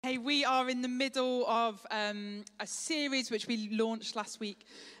Hey, we are in the middle of a series which we launched last week,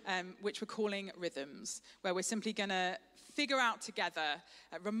 which we're calling Rhythms, where we're simply going to figure out together,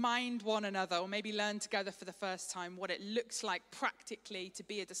 remind one another, or maybe learn together for the first time what it looks like practically to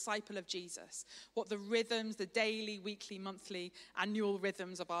be a disciple of Jesus, what the rhythms, the daily, weekly, monthly, annual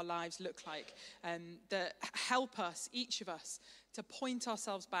rhythms of our lives look like, that help us, each of us, to point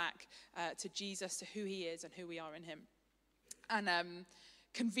ourselves back to Jesus, to who he is and who we are in him. And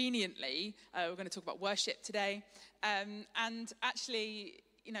conveniently, we're going to talk about worship today, and actually,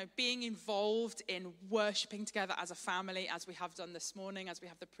 being involved in worshiping together as a family, as we have done this morning, as we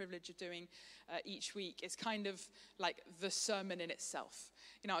have the privilege of doing each week, is kind of like the sermon in itself.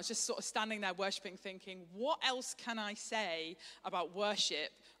 I was just sort of standing there worshiping, thinking, what else can I say about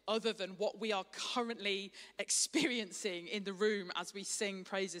worship other than what we are currently experiencing in the room as we sing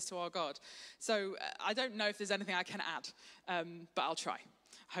praises to our God? So I don't know if there's anything I can add, but I'll try.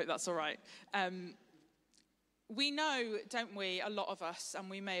 I hope that's all right. We know, don't we, a lot of us, and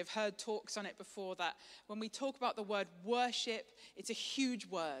we may have heard talks on it before, that when we talk about the word worship, it's a huge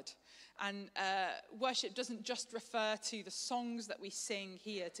word. And worship doesn't just refer to the songs that we sing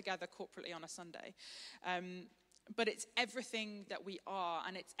here together corporately on a Sunday. But it's everything that we are,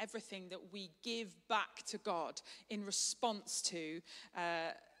 and it's everything that we give back to God in response to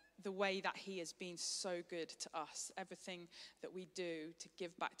the way that he has been so good to us, everything that we do to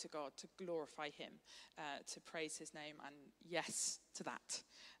give back to God, to glorify him, to praise his name, and yes to that.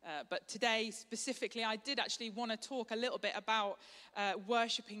 But today, specifically, I did actually want to talk a little bit about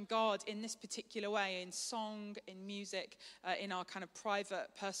worshipping God in this particular way, in song, in music, in our kind of private,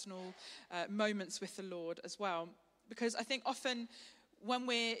 personal moments with the Lord as well. Because I think often when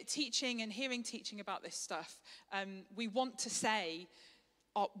we're teaching and hearing teaching about this stuff, we want to say,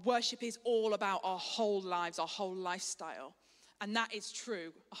 our worship is all about our whole lives, our whole lifestyle. And that is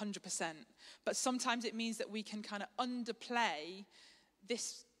true, 100%. But sometimes it means that we can kind of underplay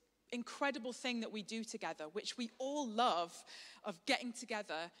this incredible thing that we do together, which we all love, of getting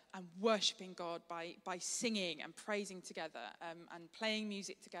together and worshiping God by singing and praising together, and playing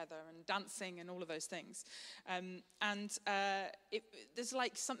music together and dancing and all of those things. There's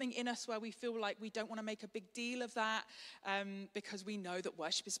like something in us where we feel like we don't want to make a big deal of that, because we know that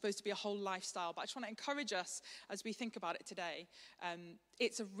worship is supposed to be a whole lifestyle. But I just want to encourage us as we think about it today.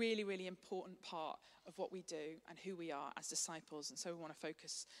 It's a really, really important part of what we do and who we are as disciples. And so we want to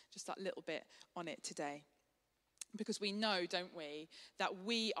focus just that little bit on it today. Because we know, don't we, that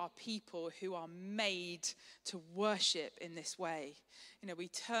we are people who are made to worship in this way. We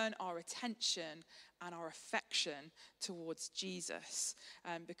turn our attention and our affection towards Jesus.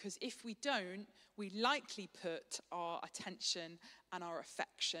 Because if we don't, we likely put our attention and our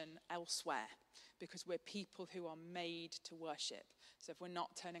affection elsewhere. Because we're people who are made to worship. So if we're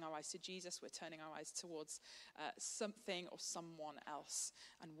not turning our eyes to Jesus, we're turning our eyes towards something or someone else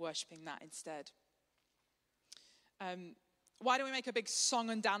and worshiping that instead. Why don't we make a big song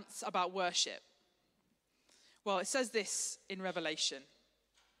and dance about worship? Well, it says this in Revelation.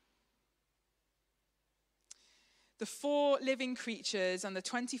 The 4 living creatures and the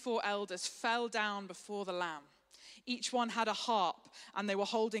 24 elders fell down before the Lamb. Each one had a harp, and they were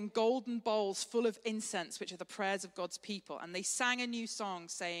holding golden bowls full of incense, which are the prayers of God's people. And they sang a new song,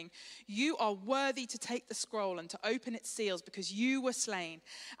 saying, "You are worthy to take the scroll and to open its seals, because you were slain.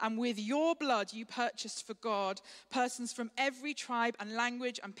 And with your blood you purchased for God persons from every tribe and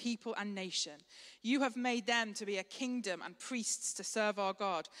language and people and nation. You have made them to be a kingdom and priests to serve our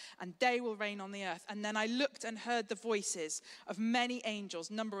God, and they will reign on the earth." And then I looked and heard the voices of many angels,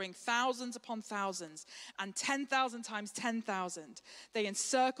 numbering thousands upon thousands, and 10,000 times 10,000. They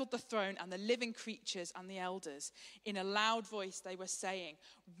encircled the throne and the living creatures and the elders. In a loud voice they were saying,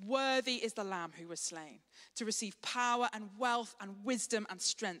 "Worthy is the Lamb who was slain, to receive power and wealth and wisdom and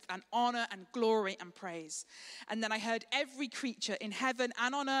strength and honor and glory and praise." And then I heard every creature in heaven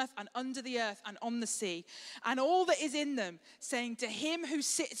and on earth and under the earth and on the sea, and all that is in them, saying, "To him who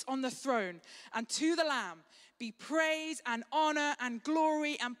sits on the throne and to the Lamb be praise and honor and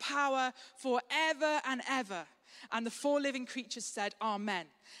glory and power forever and ever." And the 4 living creatures said, "Amen."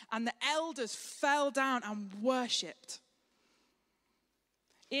 And the elders fell down and worshipped.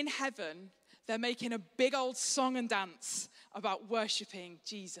 In heaven, they're making a big old song and dance about worshiping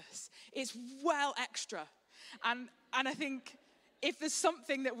Jesus. It's well extra. And I think if there's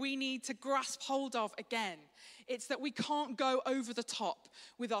something that we need to grasp hold of again, it's that we can't go over the top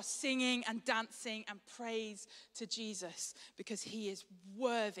with our singing and dancing and praise to Jesus, because he is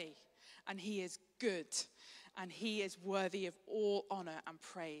worthy and he is good. And he is worthy of all honor and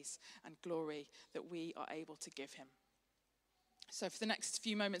praise and glory that we are able to give him. So for the next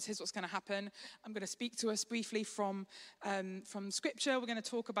few moments, here's what's going to happen. I'm going to speak to us briefly from Scripture. We're going to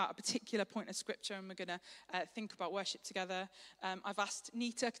talk about a particular point of Scripture, and we're going to think about worship together. I've asked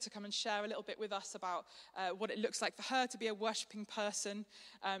Nita to come and share a little bit with us about what it looks like for her to be a worshipping person,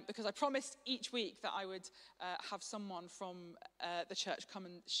 because I promised each week that I would have someone from the church come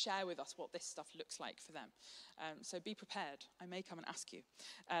and share with us what this stuff looks like for them. So be prepared. I may come and ask you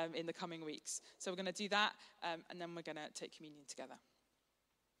in the coming weeks. So we're going to do that, and then we're going to take communion together.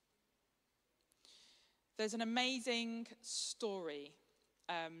 There's an amazing story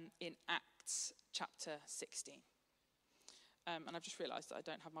in Acts chapter 16. And I've just realised that I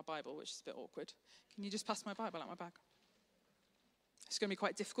don't have my Bible, which is a bit awkward. Can you just pass my Bible out my bag? It's going to be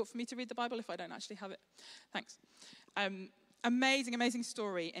quite difficult for me to read the Bible if I don't actually have it. Thanks. Amazing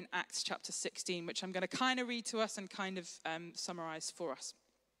story in Acts chapter 16, which I'm going to kind of read to us and kind of summarise for us.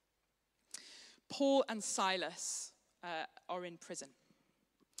 Paul and Silas are in prison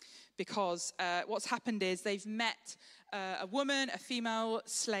because what's happened is they've met a woman, a female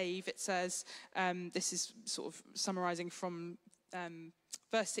slave. It says, this is sort of summarising from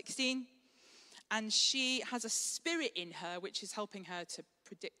verse 16, and she has a spirit in her which is helping her to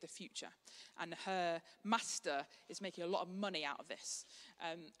predict the future, and her master is making a lot of money out of this.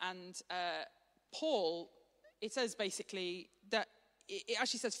 Paul, it says basically that it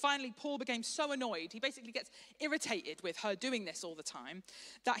actually says, finally Paul became so annoyed, he basically gets irritated with her doing this all the time,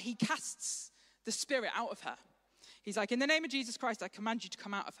 that he casts the spirit out of her. He's like, in the name of Jesus Christ, I command you to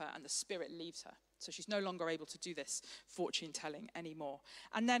come out of her, and the spirit leaves her. So she's no longer able to do this fortune telling anymore.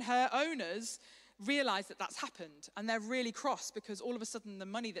 And then her owners realize that that's happened, and they're really cross because all of a sudden the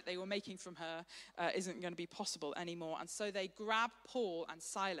money that they were making from her isn't going to be possible anymore. And so they grab Paul and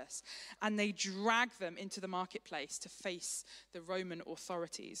Silas and they drag them into the marketplace to face the Roman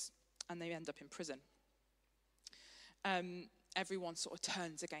authorities, and they end up in prison. Everyone sort of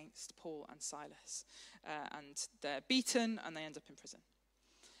turns against Paul and Silas, and they're beaten and they end up in prison.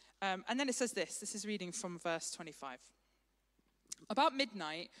 And then it says this is reading from verse 25. About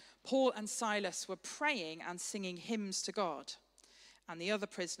midnight, Paul and Silas were praying and singing hymns to God, and the other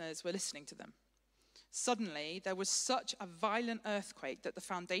prisoners were listening to them. Suddenly, there was such a violent earthquake that the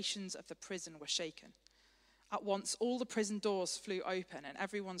foundations of the prison were shaken. At once, all the prison doors flew open, and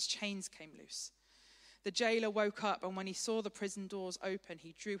everyone's chains came loose. The jailer woke up, and when he saw the prison doors open,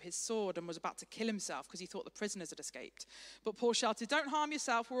 he drew his sword and was about to kill himself because he thought the prisoners had escaped. But Paul shouted, "Don't harm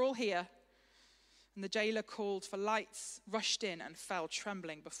yourself, we're all here." And the jailer called for lights, rushed in, and fell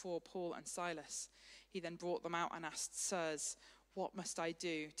trembling before Paul and Silas. He then brought them out and asked, "Sirs, what must I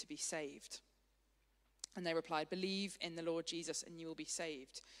do to be saved?" And they replied, "Believe in the Lord Jesus, and you will be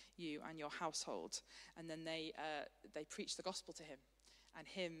saved, you and your household." And then they preached the gospel to him. And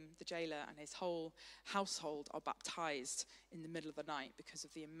him, the jailer, and his whole household are baptized in the middle of the night because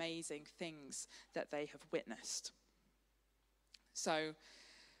of the amazing things that they have witnessed. So,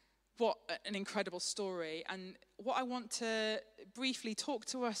 what an incredible story. And what I want to briefly talk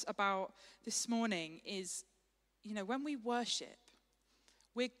to us about this morning is, when we worship,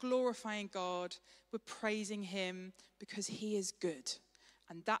 we're glorifying God, we're praising him because he is good.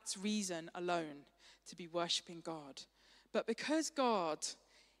 And that's reason alone to be worshiping God. But because God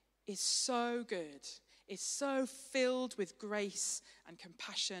is so good, is so filled with grace and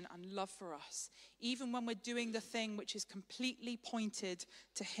compassion and love for us, even when we're doing the thing which is completely pointed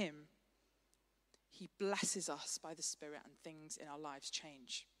to him, he blesses us by the Spirit and things in our lives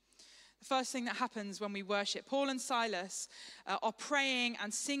change. The first thing that happens when we worship, Paul and Silas are praying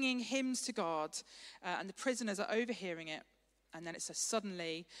and singing hymns to God, and the prisoners are overhearing it. And then it says,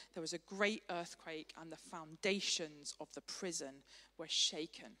 suddenly there was a great earthquake and the foundations of the prison were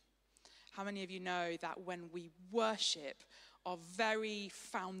shaken. How many of you know that when we worship, our very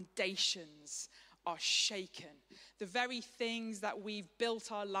foundations are shaken? The very things that we've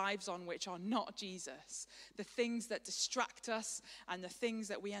built our lives on, which are not Jesus, the things that distract us and the things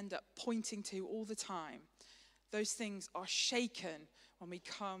that we end up pointing to all the time, those things are shaken when we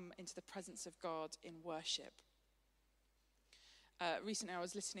come into the presence of God in worship. Recently, I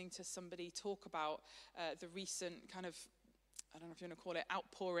was listening to somebody talk about the recent kind of, I don't know if you want to call it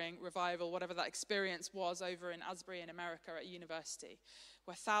outpouring, revival, whatever that experience was over in Asbury in America at university,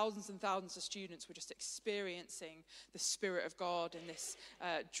 where thousands and thousands of students were just experiencing the Spirit of God in this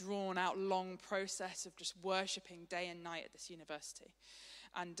drawn out long process of just worshiping day and night at this university.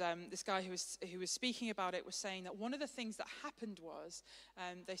 And this guy who was speaking about it was saying that one of the things that happened was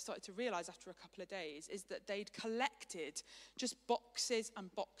they started to realize after a couple of days is that they'd collected just boxes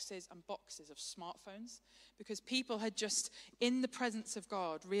and boxes and boxes of smartphones, because people had just, in the presence of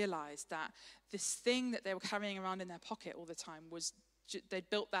God, realized that this thing that they were carrying around in their pocket all the time was, they'd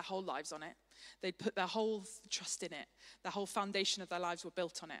built their whole lives on it. They'd put their whole trust in it. The whole foundation of their lives were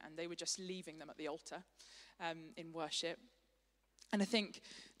built on it, and they were just leaving them at the altar in worship. And I think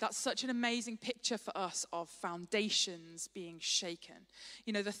that's such an amazing picture for us of foundations being shaken.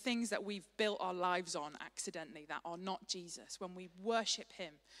 You know, the things that we've built our lives on accidentally that are not Jesus. When we worship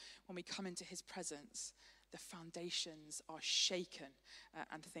him, when we come into his presence, the foundations are shaken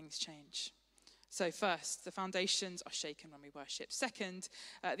and things change. So first, the foundations are shaken when we worship. Second,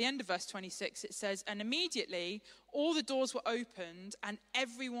 at the end of verse 26, it says, and immediately all the doors were opened and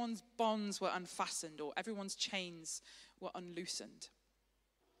everyone's bonds were unfastened, or everyone's chains were unloosened.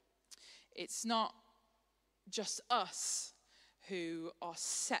 It's not just us who are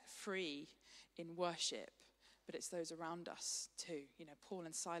set free in worship, but it's those around us too. You know, Paul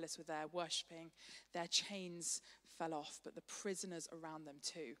and Silas were there worshiping. Their chains fell off, but the prisoners around them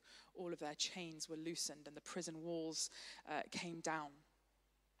too, all of their chains were loosened and the prison walls came down.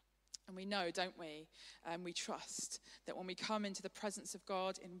 And we know, don't we, we trust that when we come into the presence of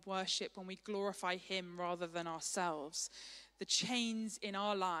God in worship, when we glorify him rather than ourselves, the chains in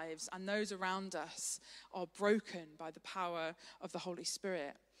our lives and those around us are broken by the power of the Holy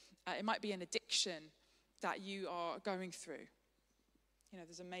Spirit. It might be an addiction that you are going through. You know,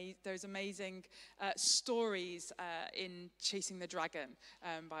 there's amazing stories in Chasing the Dragon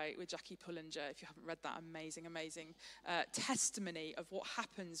with Jackie Pullinger. If you haven't read that, amazing testimony of what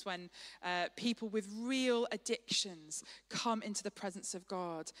happens when people with real addictions come into the presence of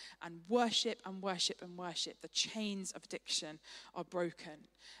God and worship and worship and worship. The chains of addiction are broken.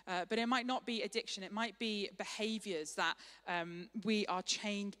 But it might not be addiction. It might be behaviors that we are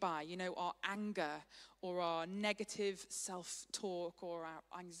chained by. You know, our anger, or our negative self-talk, or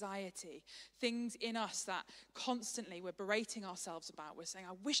our anxiety, things in us that constantly we're berating ourselves about. We're saying,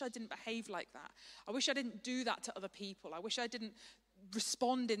 I wish I didn't behave like that. I wish I didn't do that to other people. I wish I didn't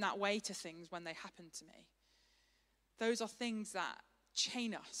respond in that way to things when they happen to me. Those are things that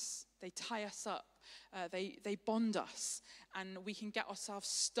chain us. They tie us up. They bond us, and we can get ourselves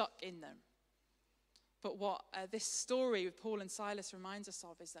stuck in them. But what this story with Paul and Silas reminds us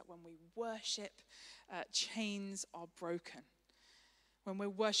of is that when we worship, chains are broken. When we're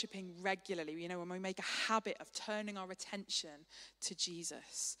worshiping regularly, you know, when we make a habit of turning our attention to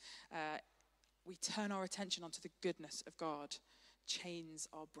Jesus, we turn our attention onto the goodness of God. Chains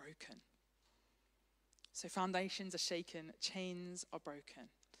are broken. So foundations are shaken, chains are broken,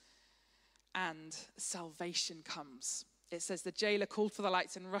 and salvation comes. It says the jailer called for the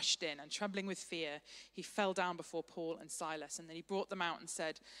lights and rushed in, and trembling with fear, he fell down before Paul and Silas. And then he brought them out and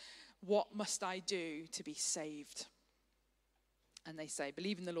said, what must I do to be saved? And they say,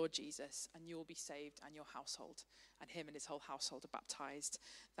 believe in the Lord Jesus, and you will be saved and your household. And him and his whole household are baptized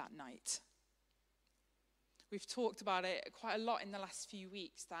that night. We've talked about it quite a lot in the last few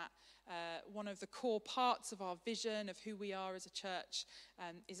weeks, that one of the core parts of our vision of who we are as a church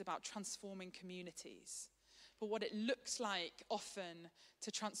is about transforming communities. But what it looks like often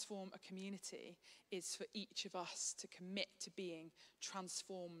to transform a community is for each of us to commit to being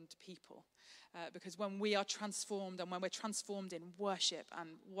transformed people. Because when we are transformed, and when we're transformed in worship, and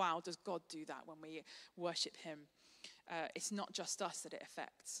wow, does God do that when we worship him, it's not just us that it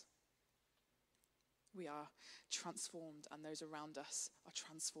affects. We are transformed, and those around us are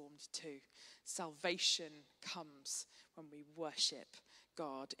transformed too. Salvation comes when we worship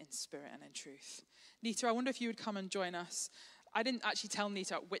God in spirit and in truth. Nita, I wonder if you would come and join us. I didn't actually tell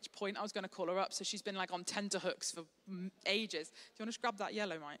Nita at which point I was going to call her up, so she's been like on tenterhooks for ages. Do you want to just grab that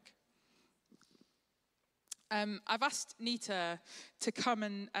yellow mic? I've asked Nita to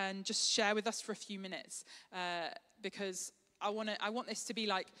come and just share with us for a few minutes because I want this to be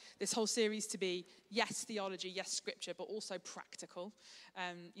like, this whole series to be, yes, theology, yes, scripture, but also practical.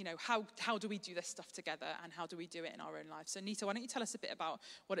 You know, how do we do this stuff together, and how do we do it in our own lives? So Nita, why don't you tell us a bit about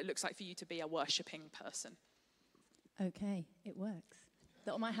what it looks like for you to be a worshipping person? Okay, it works.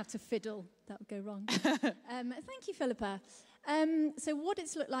 That I might have to fiddle, that would go wrong. Thank you, Philippa. So what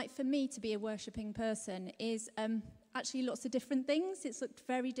it's looked like for me to be a worshipping person is actually lots of different things. It's looked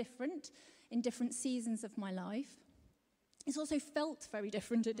very different in different seasons of my life. It's also felt very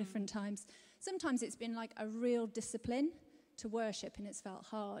different at different times. Sometimes it's been like a real discipline to worship, and it's felt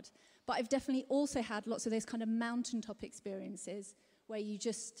hard. But I've definitely also had lots of those kind of mountaintop experiences where you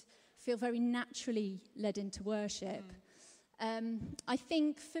just feel very naturally led into worship. I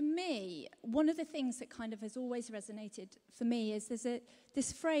think for me, one of the things that kind of has always resonated for me is there's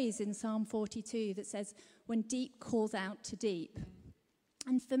this phrase in Psalm 42 that says, when deep calls out to deep.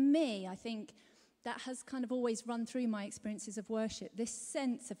 And for me, I think that has kind of always run through my experiences of worship, this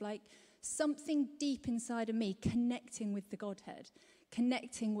sense of like something deep inside of me connecting with the Godhead,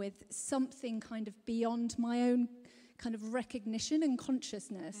 connecting with something kind of beyond my own kind of recognition and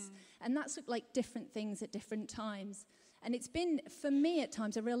consciousness. And that's like different things at different times. And it's been, for me at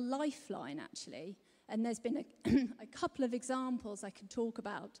times, a real lifeline, actually. And there's been a couple of examples I can talk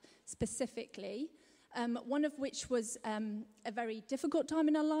about specifically. One of which was a very difficult time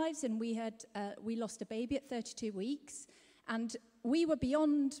in our lives, and we lost a baby at 32 weeks, and we were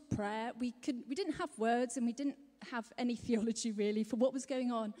beyond prayer. We didn't have words, and we didn't have any theology really for what was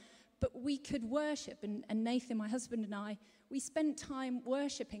going on, but we could worship. And Nathan, my husband, and I, we spent time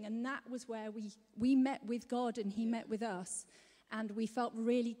worshiping, and that was where we met with God, and He met with us, and we felt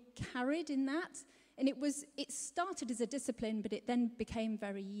really carried in that. And it started as a discipline, but it then became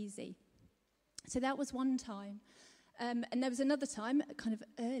very easy. So that was one time. And there was another time, kind of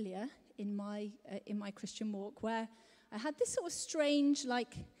earlier in my Christian walk, where I had this sort of strange,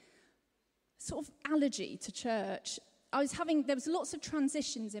 like, sort of allergy to church. There was lots of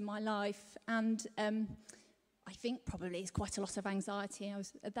transitions in my life, and I think probably it's quite a lot of anxiety. I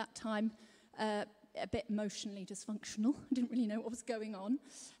was, at that time, a bit emotionally dysfunctional. I didn't really know what was going on.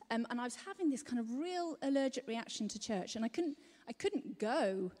 And I was having this kind of real allergic reaction to church, and I couldn't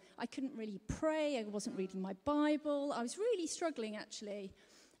go. I couldn't really pray. I wasn't reading my Bible. I was really struggling, actually.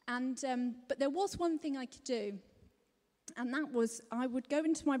 And but there was one thing I could do, and that was I would go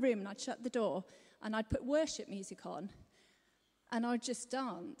into my room and I'd shut the door and I'd put worship music on, and I'd just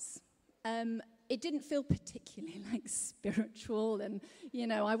dance. It didn't feel particularly like spiritual, and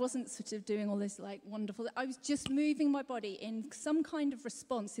I wasn't sort of doing all this like wonderful. I was just moving my body in some kind of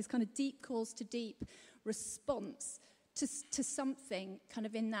response, this kind of deep calls to deep response to something kind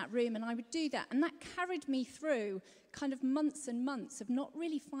of in that room, and I would do that, and that carried me through kind of months and months of not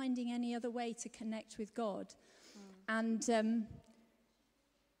really finding any other way to connect with God. And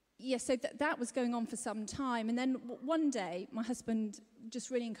so that was going on for some time, and then one day my husband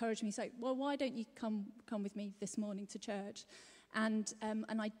just really encouraged me. He's like, well, why don't you come with me this morning to church? And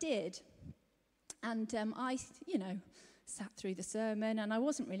I did, and I sat through the sermon, and I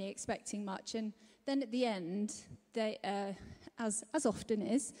wasn't really expecting much. And then at the end, they, as often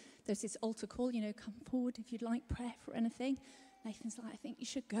is, there's this altar call, come forward if you'd like prayer for anything. Nathan's like, I think you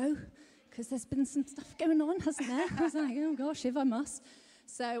should go, because there's been some stuff going on, hasn't there? I was like, oh gosh, if I must.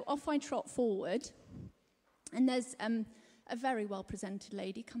 So off I trot forward, and there's a very well-presented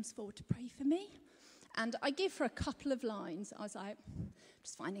lady comes forward to pray for me. And I give her a couple of lines. I was like,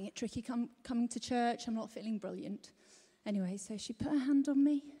 just finding it tricky coming to church. I'm not feeling brilliant. Anyway, so she put her hand on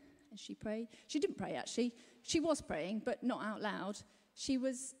me, and she prayed. She didn't pray, actually. She was praying, but not out loud. She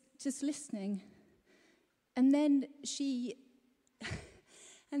was just listening. And then she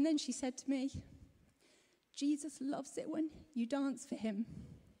said to me, Jesus loves it when you dance for him.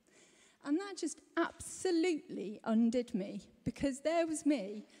 And that just absolutely undid me, because there was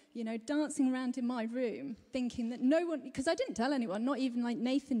me, dancing around in my room, thinking that no one, because I didn't tell anyone, not even like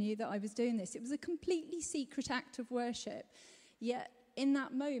Nathan knew that I was doing this. It was a completely secret act of worship. Yet in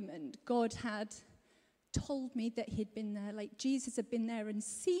that moment, God had told me that he'd been there, like Jesus had been there and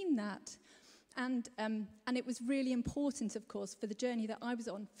seen that. And it was really important, of course, for the journey that I was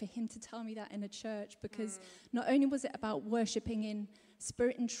on, for him to tell me that in a church, because not only was it about worshipping in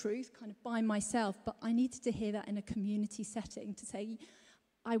spirit and truth, kind of by myself, but I needed to hear that in a community setting, to say,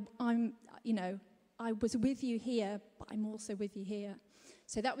 I was with you here, but I'm also with you here.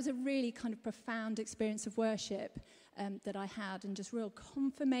 So that was a really kind of profound experience of worship that I had, and just real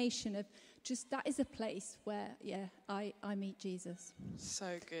confirmation of just that is a place where, I meet Jesus.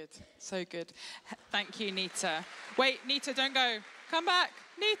 So good, so good. Thank you, Nita. Wait, Nita, don't go. Come back.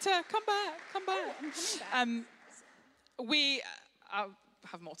 Nita, come back. Oh, I'm coming back. I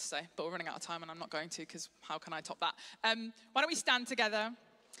have more to say, but we're running out of time, and I'm not going to, because how can I top that? Why don't we stand together?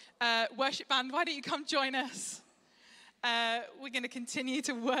 Worship band, why don't you come join us? We're going to continue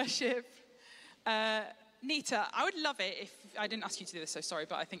to worship. Nita, I would love it if, I didn't ask you to do this, so sorry,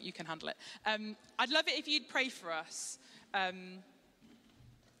 but I think you can handle it. I'd love it if you'd pray for us, that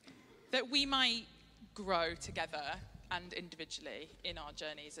we might grow together and individually in our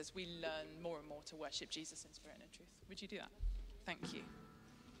journeys as we learn more and more to worship Jesus in spirit and in truth. Would you do that? Thank you.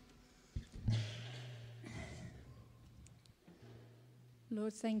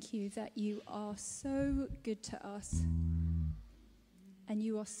 Lord, thank you that you are so good to us, and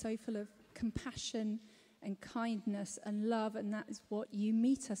you are so full of compassion and kindness and love, and that is what you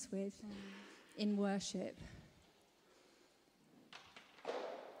meet us with in worship.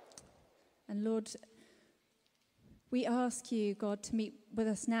 And Lord, we ask you, God, to meet with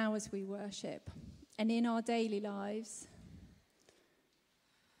us now as we worship and in our daily lives.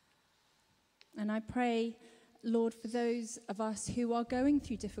 And I pray, Lord, for those of us who are going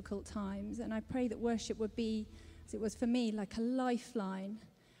through difficult times, and I pray that worship would be, as it was for me, like a lifeline,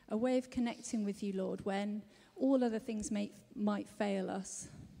 a way of connecting with you, Lord, when all other things might fail us.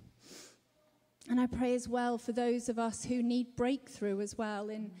 And I pray as well for those of us who need breakthrough as well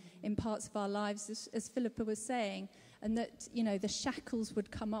in parts of our lives, as Philippa was saying, and that, you know, the shackles would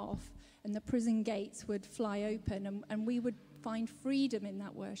come off and the prison gates would fly open, and we would find freedom in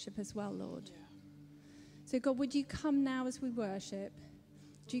that worship as well, Lord. Yeah. So, God, would you come now as we worship?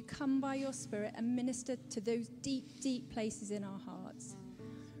 Would you come by your Spirit and minister to those deep, deep places in our hearts?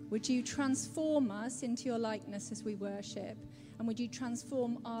 Would you transform us into your likeness as we worship? And would you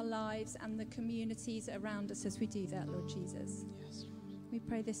transform our lives and the communities around us as we do that, Lord Jesus? Yes, Lord. We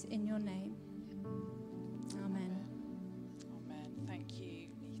pray this in your name. Amen. Amen. Thank you,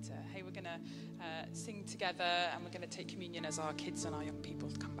 Nita. Hey, we're going to sing together, and we're going to take communion as our kids and our young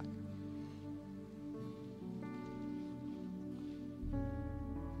people come back.